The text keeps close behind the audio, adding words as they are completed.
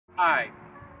Hi,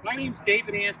 my name's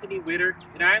David Anthony Witter,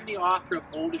 and I'm the author of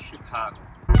Oldest Chicago.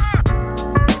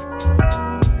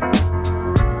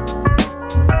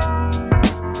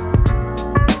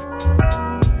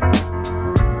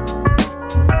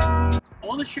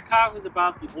 Oldest Chicago is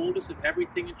about the oldest of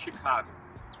everything in Chicago.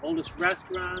 Oldest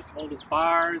restaurants, oldest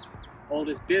bars,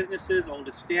 oldest businesses,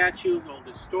 oldest statues,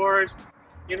 oldest stores.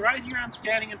 And right here I'm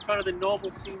standing in front of the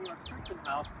Noble Senior Kirkman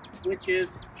House, which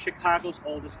is Chicago's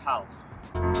oldest house.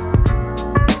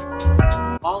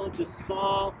 All of the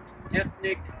small,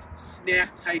 ethnic,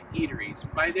 snack-type eateries.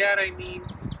 By that I mean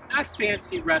not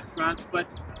fancy restaurants, but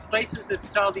places that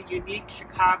sell the unique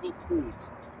Chicago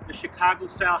foods. The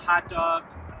Chicago-style hot dog,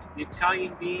 the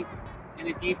Italian beef, and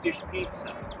the deep dish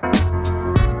pizza.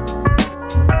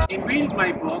 In reading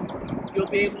my book, you'll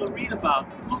be able to read about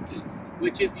Fluky's,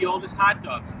 which is the oldest hot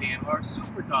dog stand, or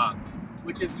Super Dog,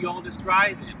 which is the oldest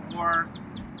drive-in, or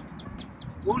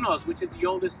Uno's, which is the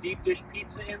oldest deep dish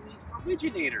pizza and the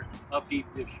originator of deep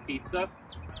dish pizza,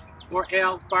 or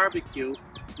Al's Barbecue,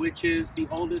 which is the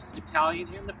oldest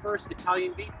Italian and the first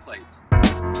Italian beef place.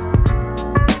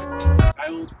 I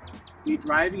will be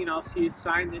driving and I'll see a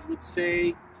sign that would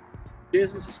say,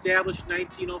 business established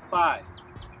 1905.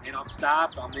 And I'll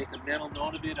stop, I'll make a mental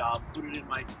note of it, I'll put it in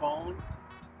my phone.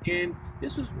 And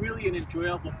this was really an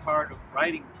enjoyable part of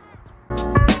writing the book.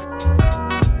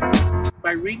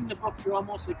 By reading the book, you're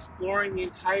almost exploring the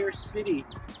entire city,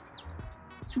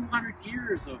 200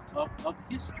 years of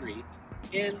history,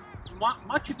 and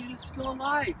much of it is still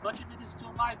alive. Much of it is still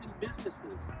alive in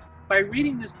businesses. By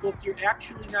reading this book, you're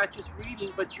actually not just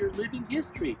reading, but you're living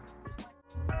history.